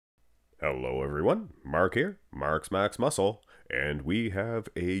Hello everyone, Mark here, Mark's Max Muscle, and we have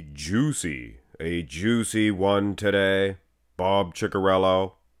a juicy one today. Bob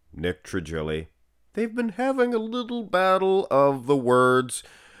Cicherillo, Nick Trigili. They've been having a little battle of the words,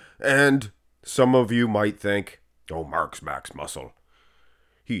 and some of you might think, oh, Mark's Max Muscle.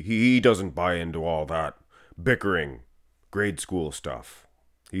 He doesn't buy into all that bickering, grade school stuff.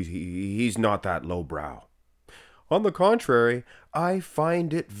 He's not that lowbrow. On the contrary, I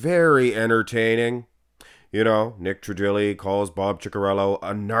find it very entertaining. You know, Nick Trigili calls Bob Cicherillo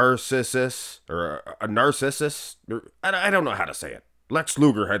a narcissist, I don't know how to say it. Lex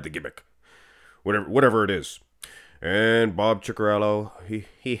Luger had the gimmick. Whatever it is. And Bob Cicherillo,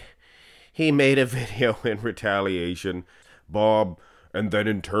 he made a video in retaliation. Bob, and then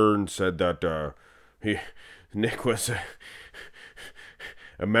in turn said that Nick was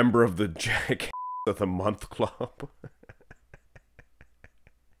a member of the Jack of the Month Club.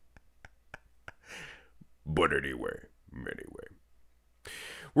 But anyway.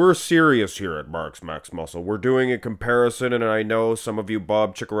 We're serious here at Mark's Max Muscle. We're doing a comparison, and I know some of you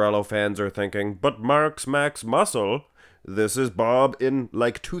Bob Cicherillo fans are thinking, but Mark's Max Muscle? This is Bob in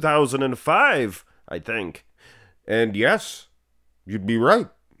like 2005, I think. And yes, you'd be right.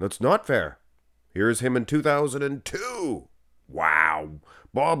 That's not fair. Here's him in 2002. Wow.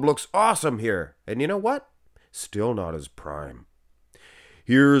 Bob looks awesome here. And you know what? Still not his prime.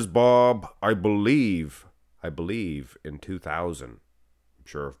 Here's Bob, I believe in 2000. I'm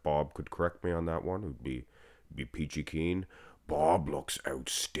sure if Bob could correct me on that one, it would be peachy keen. Bob looks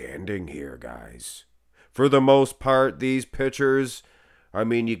outstanding here, guys. For the most part, these pictures, I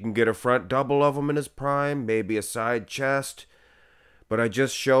mean, you can get a front double of him in his prime, maybe a side chest. But I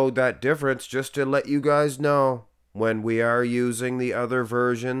just showed that difference just to let you guys know. When we are using the other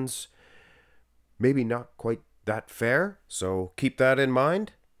versions, maybe not quite that fair, so keep that in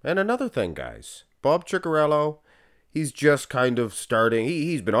mind. And another thing, guys, Bob Cicherillo, he's just kind of starting,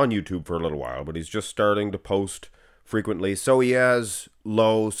 he's been on YouTube for a little while, but he's just starting to post frequently, so he has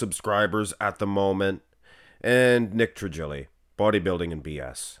low subscribers at the moment. And Nick Trigili, Bodybuilding and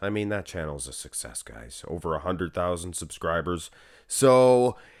BS. I mean, that channel's a success, guys. Over 100,000 subscribers.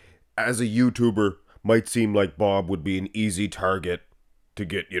 So, as a YouTuber, might seem like Bob would be an easy target to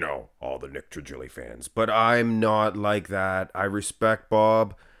get, you know, all the Nick Trigili fans. But I'm not like that. I respect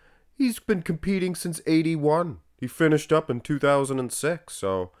Bob. He's been competing since '81. He finished up in 2006.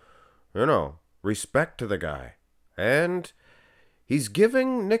 So, you know, respect to the guy. And he's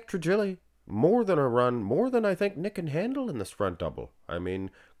giving Nick Trigili more than a run, more than I think Nick can handle in this front double. I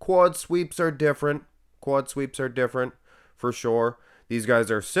mean, quad sweeps are different. For sure. These guys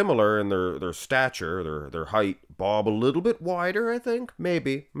are similar in their stature, their height. Bob a little bit wider, I think.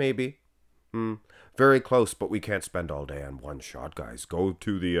 Maybe. Very close, but we can't spend all day on one shot, guys. Go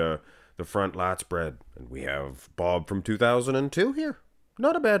to the front lat spread, and we have Bob from 2002 here.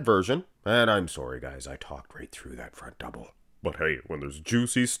 Not a bad version. And I'm sorry, guys, I talked right through that front double. But hey, when there's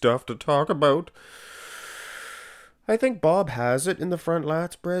juicy stuff to talk about, I think Bob has it in the front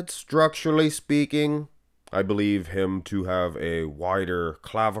lat spread, structurally speaking. I believe him to have a wider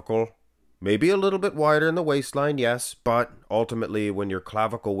clavicle, maybe a little bit wider in the waistline, yes, but ultimately when your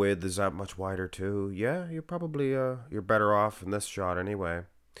clavicle width is that much wider too, yeah, you're probably, you're better off in this shot anyway.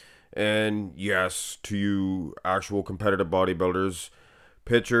 And yes, to you actual competitive bodybuilders,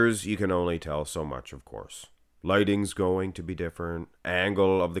 pictures, you can only tell so much, of course. Lighting's going to be different,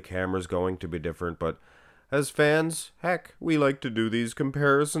 angle of the camera's going to be different, but as fans, heck, we like to do these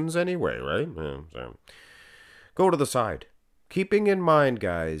comparisons anyway, right? Yeah, so. Go to the side. Keeping in mind,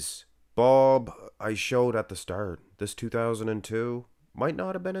 guys, Bob, I showed at the start, this 2002 might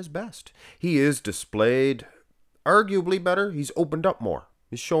not have been his best. He is displayed arguably better. He's opened up more.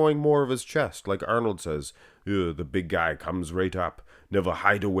 He's showing more of his chest. Like Arnold says, the big guy comes right up, never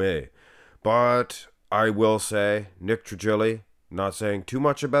hide away. But I will say, Nick Trigili, not saying too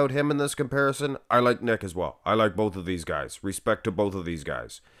much about him in this comparison. I like Nick as well. I like both of these guys. Respect to both of these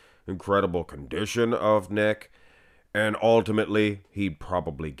guys. Incredible condition of Nick. And ultimately, he'd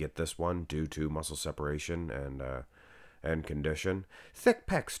probably get this one due to muscle separation and condition. Thick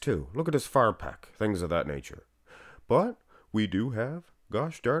pecs, too. Look at his far pec. Things of that nature. But we do have,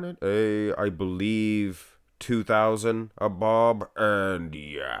 gosh darn it, I believe 2000, a Bob. And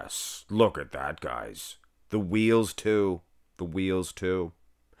yes, look at that, guys. The wheels, too.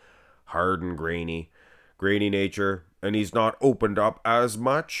 Hard and grainy nature. And he's not opened up as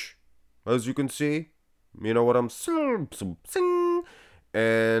much, as you can see. You know what I'm saying?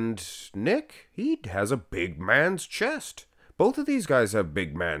 And Nick, he has a big man's chest. Both of these guys have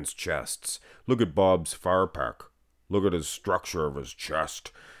big man's chests. Look at Bob's far pack. Look at his structure of his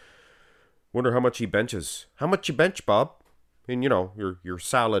chest. Wonder how much he benches. How much you bench, Bob? And, your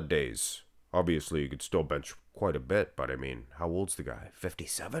salad days. Obviously, you could still bench quite a bit, but I mean, how old's the guy?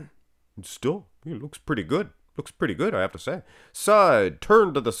 57? Still, he looks pretty good. Looks pretty good, I have to say. Side.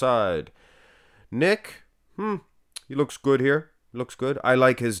 Turn to the side. Nick, he looks good here. Looks good. I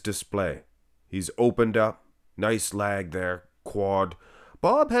like his display. He's opened up. Nice lag there. Quad.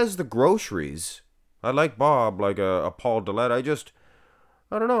 Bob has the groceries. I like Bob like a Paul Dillette.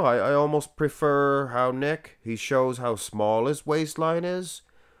 I don't know. I almost prefer how Nick, he shows how small his waistline is.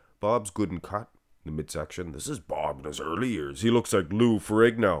 Bob's good and cut in the midsection. This is Bob in his early years. He looks like Lou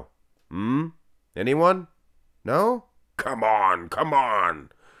Ferrigno. Anyone? No? Come on.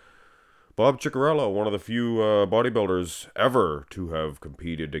 Bob Cicherillo, one of the few bodybuilders ever to have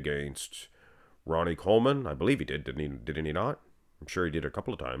competed against Ronnie Coleman. I believe he did, didn't he not? I'm sure he did a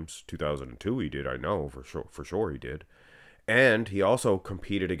couple of times. 2002 he did, I know, for sure he did. And he also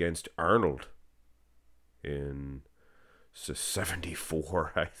competed against Arnold in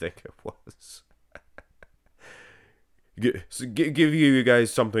 74, I think it was. Give you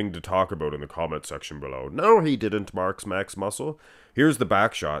guys something to talk about in the comment section below. No, he didn't, Mark's Max Muscle. Here's the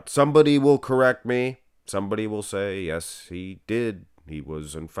back shot. Somebody will correct me. Somebody will say, yes, he did. He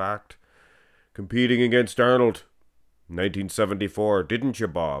was, in fact, competing against Arnold. 1974, didn't you,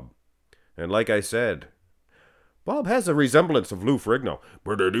 Bob? And like I said, Bob has a resemblance of Lou Ferrigno.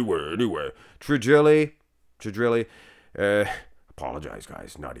 But anyway, Trigili, apologize,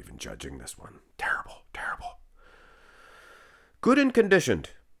 guys, not even judging this one. Terrible. Good and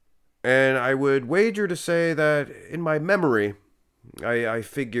conditioned. And I would wager to say that, in my memory, I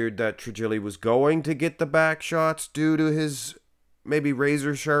figured that Trigili was going to get the back shots due to his maybe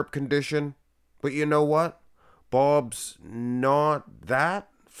razor-sharp condition. But you know what? Bob's not that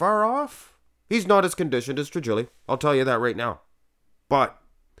far off. He's not as conditioned as Trigili. I'll tell you that right now. But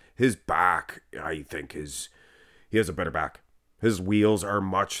his back, I think, he has a better back. His wheels are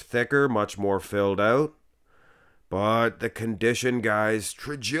much thicker, much more filled out. But the condition, guys,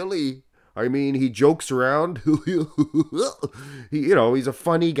 Trigili, I mean, he jokes around. He's a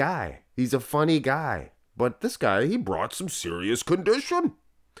funny guy. But this guy, he brought some serious condition.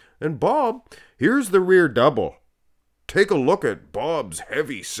 And Bob, here's the rear double. Take a look at Bob's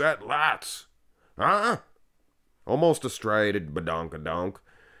heavy set lats. Huh? Almost a striated badonkadonk.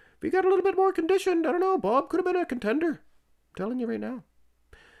 If he got a little bit more conditioned, I don't know, Bob could have been a contender. I'm telling you right now.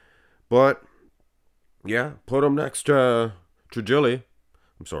 But yeah, put him next to Trigili.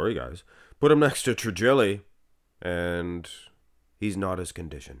 I'm sorry, guys. Put him next to Trigili, and he's not as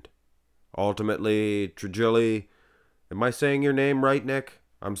conditioned. Ultimately, Trigili, am I saying your name right, Nick?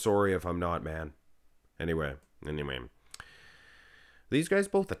 I'm sorry if I'm not, man. Anyway. These guys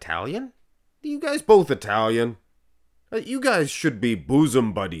both Italian? You guys both Italian? You guys should be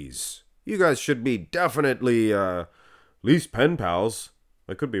bosom buddies. You guys should be definitely, at least pen pals.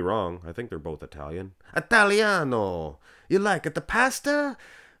 I could be wrong. I think they're both Italian. Italiano. You like it, the pasta?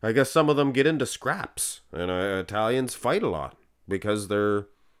 I guess some of them get into scraps. And Italians fight a lot because they're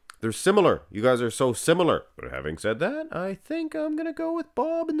similar. You guys are so similar. But having said that, I think I'm going to go with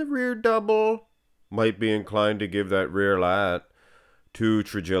Bob in the rear double. Might be inclined to give that rear lat to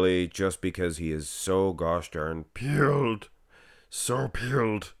Trigili just because he is so gosh darn peeled. So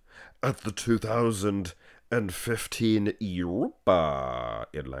peeled at the 2015 Europa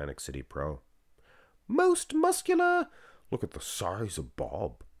Atlantic City Pro. Most muscular. Look at the size of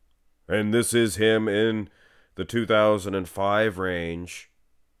Bob. And this is him in the 2005 range.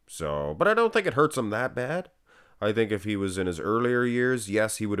 So, but I don't think it hurts him that bad. I think if he was in his earlier years,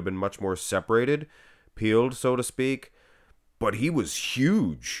 yes, he would have been much more separated, peeled, so to speak. But he was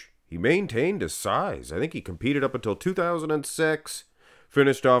huge. He maintained his size. I think he competed up until 2006.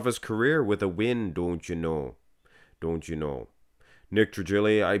 Finished off his career with a win, don't you know? Nick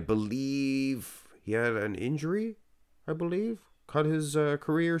Trigili, I believe he had an injury, cut his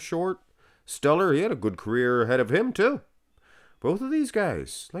career short. Stellar, he had a good career ahead of him, too. Both of these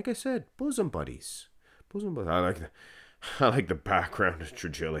guys, like I said, bosom buddies. I like the background of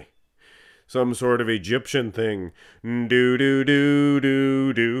Trigili. Some sort of Egyptian thing.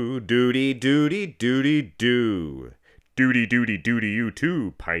 Do-do-do-do-do. Doody-doody-doody-do. Doody-doody-doody you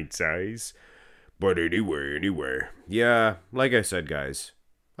too, pint size. But anyway. Yeah, like I said, guys,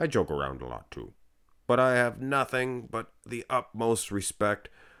 I joke around a lot too. But I have nothing but the utmost respect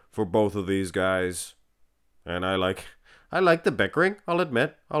for both of these guys. And I like the bickering, I'll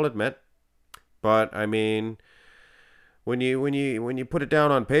admit. But I mean, when you put it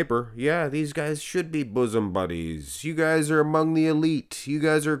down on paper, yeah, these guys should be bosom buddies. You guys are among the elite. You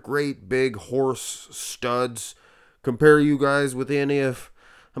guys are great big horse studs. Compare you guys with any of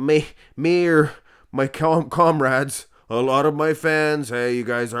me or my comrades, a lot of my fans, hey, you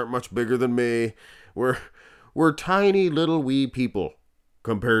guys aren't much bigger than me. We're tiny little wee people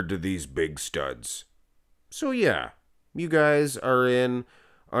compared to these big studs. So yeah, you guys are in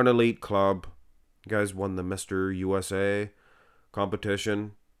an elite club. You guys won the Mr. USA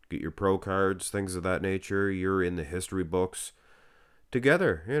competition. Get your pro cards, things of that nature. You're in the history books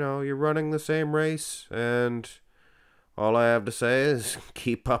together. You know, you're running the same race, and all I have to say is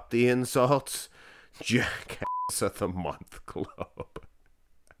keep up the insults. Jackass of the Month Club.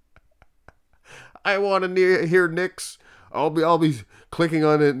 I want to hear Nick's. I'll be clicking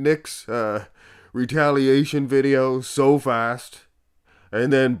on it. Nick's retaliation video so fast,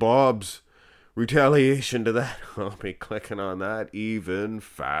 and then Bob's retaliation to that. I'll be clicking on that even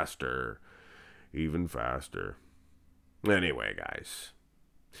faster, even faster. Anyway, guys,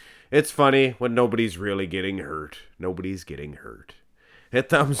 it's funny when nobody's really getting hurt. Nobody's getting hurt. Hit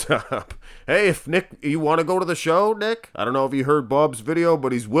thumbs up. Hey, if Nick, you want to go to the show, Nick? I don't know if you heard Bob's video,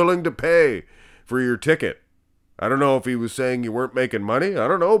 but he's willing to pay for your ticket. I don't know if he was saying you weren't making money. I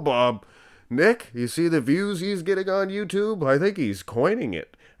don't know, Bob. Nick, you see the views he's getting on YouTube? I think he's coining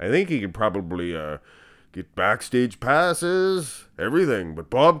it. I think he could probably get backstage passes, everything. But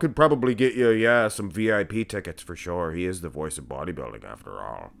Bob could probably get you, yeah, some VIP tickets for sure. He is the voice of bodybuilding after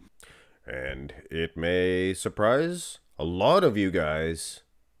all. And it may surprise a lot of you guys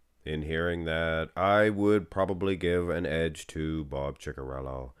in hearing that I would probably give an edge to Bob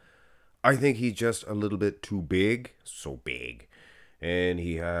Cicherillo. I think he's just a little bit too big. So big. And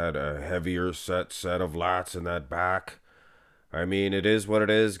he had a heavier set of lats in that back. I mean, it is what it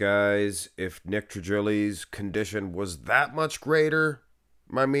is, guys. If Nick Trigili's condition was that much greater,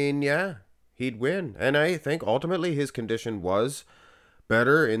 I mean, yeah, he'd win. And I think ultimately his condition was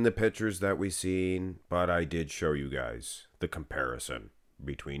better in the pictures that we seen, but I did show you guys the comparison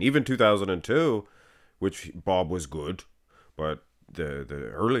between even 2002, which Bob was good, but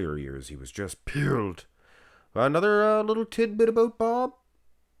the earlier years he was just peeled. Another little tidbit about Bob,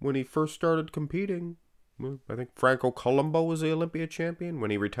 when he first started competing, I think Franco Columbo was the Olympia champion.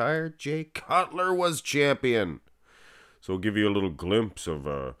 When he retired, Jay Cutler was champion. So I'll give you a little glimpse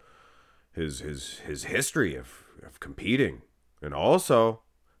of his history of competing. And also,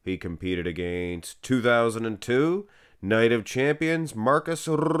 he competed against 2002 Night of Champions Marcus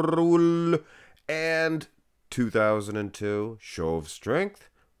Ruhl and 2002 Show of Strength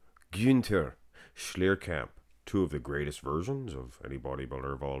Günther Schlierkamp. Two of the greatest versions of any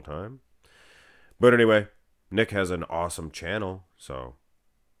bodybuilder of all time. But anyway, Nick has an awesome channel. So,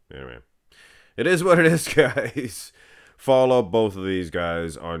 anyway, it is what it is, guys. Follow both of these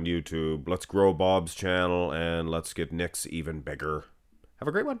guys on YouTube. Let's grow Bob's channel and let's get Nick's even bigger. Have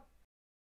a great one.